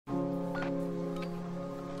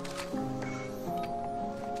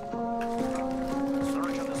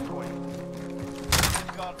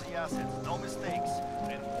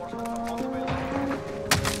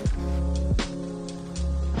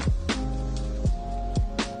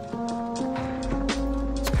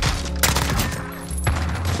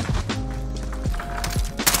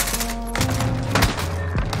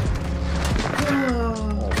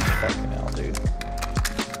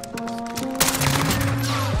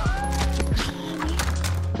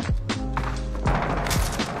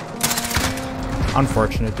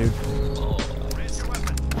Unfortunate, dude. Oh, I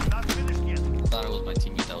thought it was my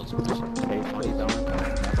teammate that was pushing. Hey, please don't. I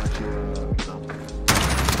thought you were.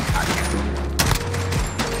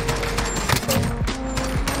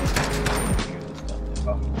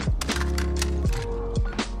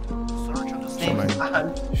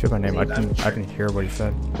 Shoot my name. I didn't hear what he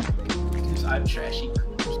said. I'm trashy.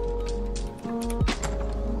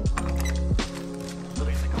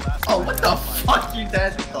 Oh, what the fuck? You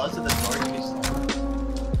guys are close to the door.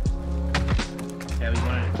 Yeah, we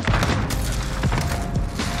wanted to.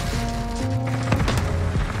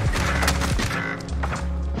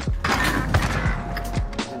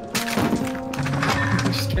 He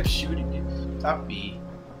just kept shooting you. Top B.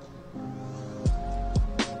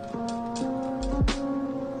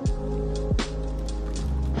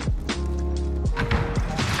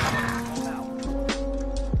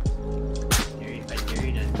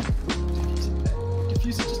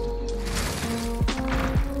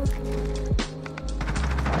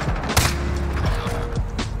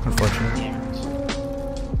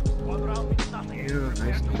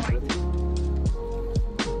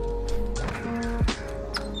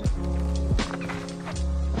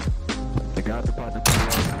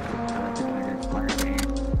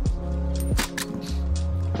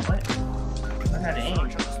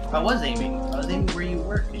 I was aiming where you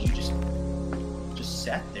were, because you just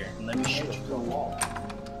sat there and let me shoot you through a wall.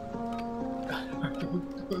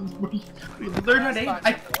 Learn how to aim.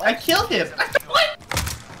 I killed him. What?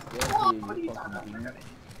 Oh, what are you talking about?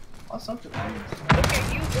 Oh, something. Okay,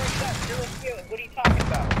 you worked up zero skills. What are you talking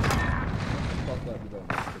about?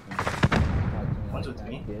 One's with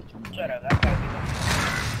me. Shut up. That's gotta be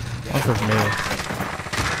One's with me.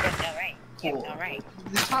 That's not right. Cool. All right.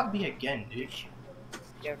 The top B again, dude.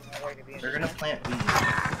 They're gonna plant B.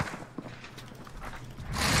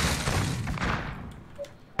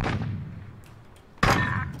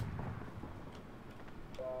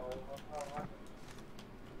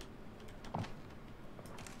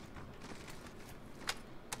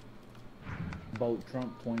 Vote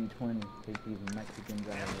Trump 2020. Take these Mexicans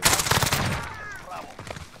out of here.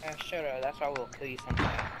 Shut up. That's why we'll kill you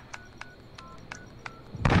sometime.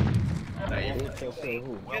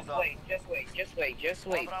 Just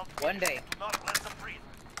wait. One day.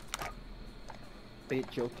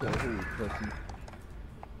 Bitch, you'll kill who, pussy?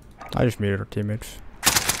 I just muted our teammates.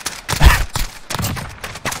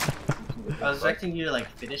 I was expecting you to like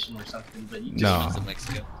finish him or something, but you just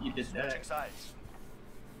you did that.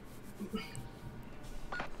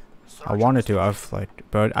 I wanted to,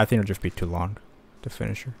 but I think it'll just be too long to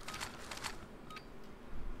finish her.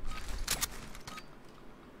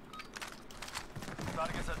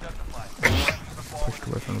 Pushed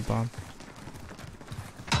away from the bomb.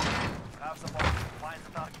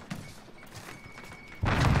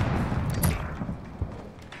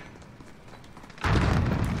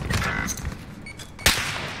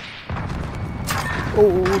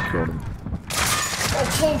 Oh, killed him. Oh,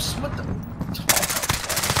 close! What the?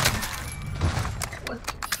 What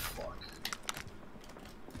the fuck?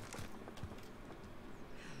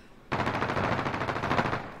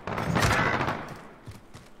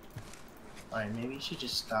 Alright, maybe you should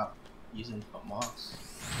just stop using moss.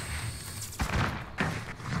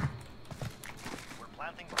 We're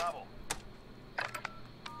planting Bravo.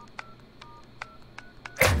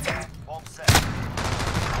 Bomb set.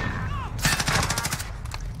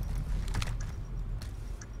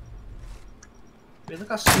 Wait, look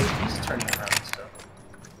how smooth he's turning around and stuff.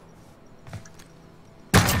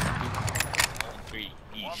 3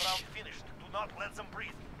 each. One round finished. Do not let them breathe.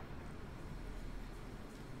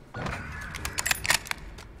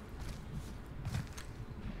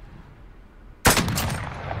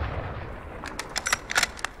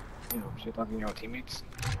 Shit talking your teammates.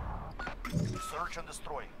 Search and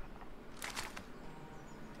destroy.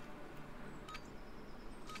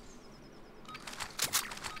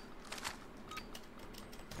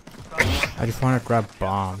 I just want to grab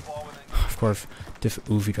bomb. Of course, this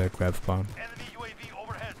Uzi guy grabs bomb. Enemy UAV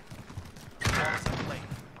overhead. Bombs in play.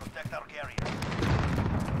 Protect our carrier.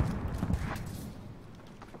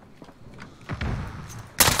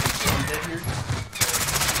 I'm dead here.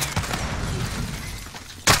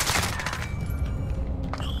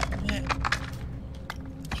 Oh, man.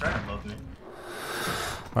 Try to love me.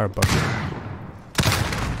 Fire bucket.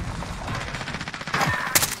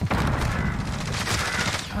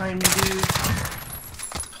 Behind me, dude.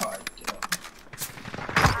 Oh, get up.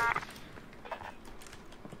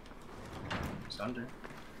 It's under.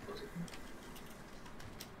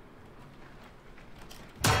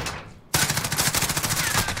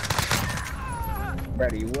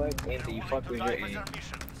 Brady, what? Andy, you fuck with your aim.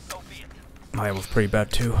 So be it. Mine was pretty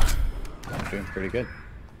bad too. I'm doing pretty good.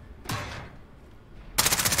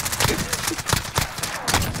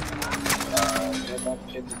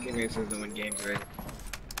 Teammates doesn't win games, right?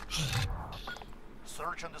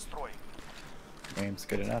 Search and destroy. Game's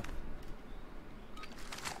good enough.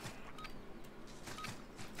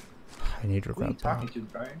 I need to Who are you grab talking that. to,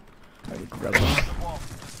 Brian? I need to grab The that. bomb.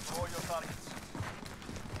 Destroy your targets.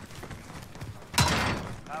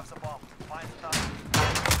 Have the bomb. Find the target.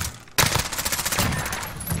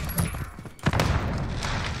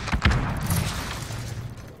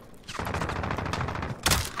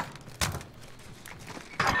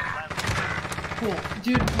 Cool.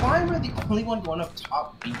 Dude, why am I the only one going up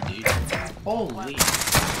top B, dude? Holy.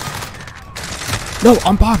 No,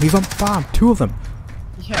 on bomb. He's on bomb. Two of them.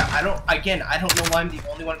 Yeah, I don't know why I'm the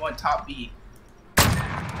only one going top B.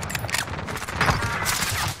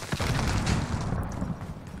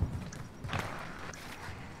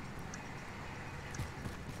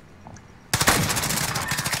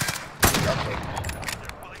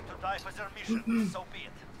 They're willing to die for their mission. So be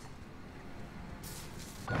it.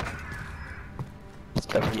 It's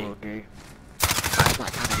definitely okay. I'm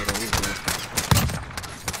not trying to get over it.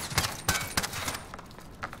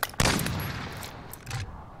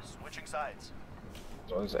 Switching sides.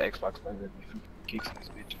 So it's an Xbox player kicks in this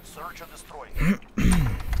bitch. Search and destroy.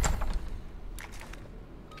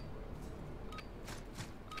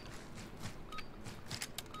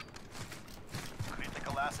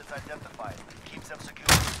 Critical assets identified. Keep them secure.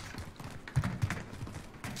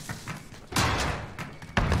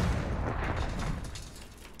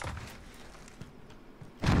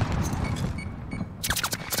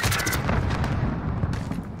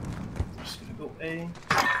 Just gonna go A.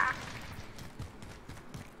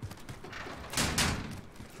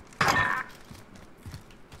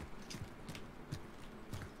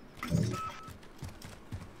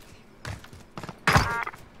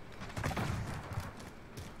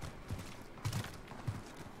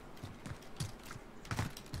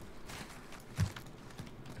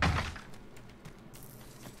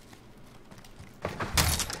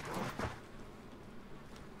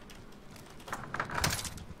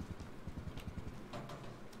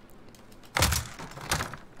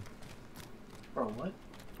 Bro, what?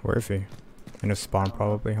 Where is he? In a spawn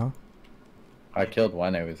probably, huh? I killed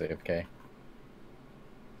one, it was AFK.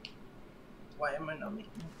 Why am I not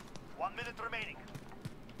making it? 1 minute remaining.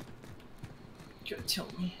 You gotta tell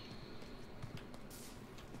me.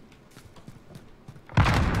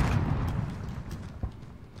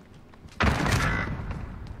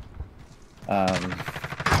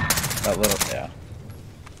 That little, yeah.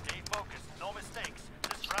 Stay focused. No mistakes.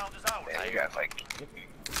 This round is ours. Yeah, you got like.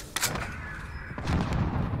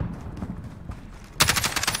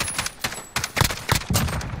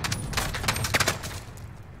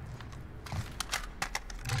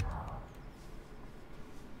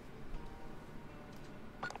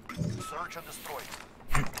 Search and destroy.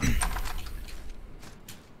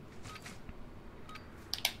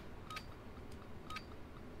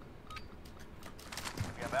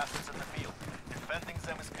 We have assets in the field. Defending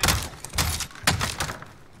them is critical.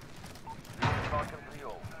 Falcon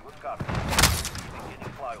 3-0. Good copy.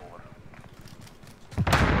 Beginning flyover.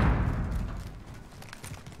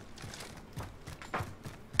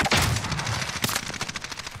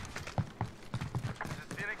 This is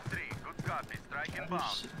Phoenix 3. Good copy. Strike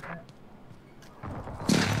inbound.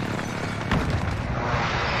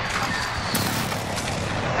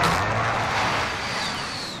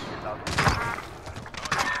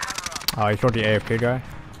 Oh, he killed the AFK guy. I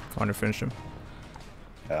want to finish him.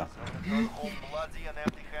 Yeah. Return home bloody and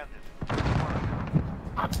empty-handed.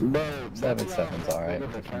 7-7's alright. You're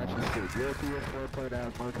a PS4 player that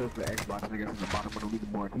has Marcos the Xbox nigga from the bottom of the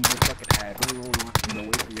leaderboard. He's a fucking ass. Don't even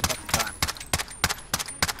wait for your fucking time.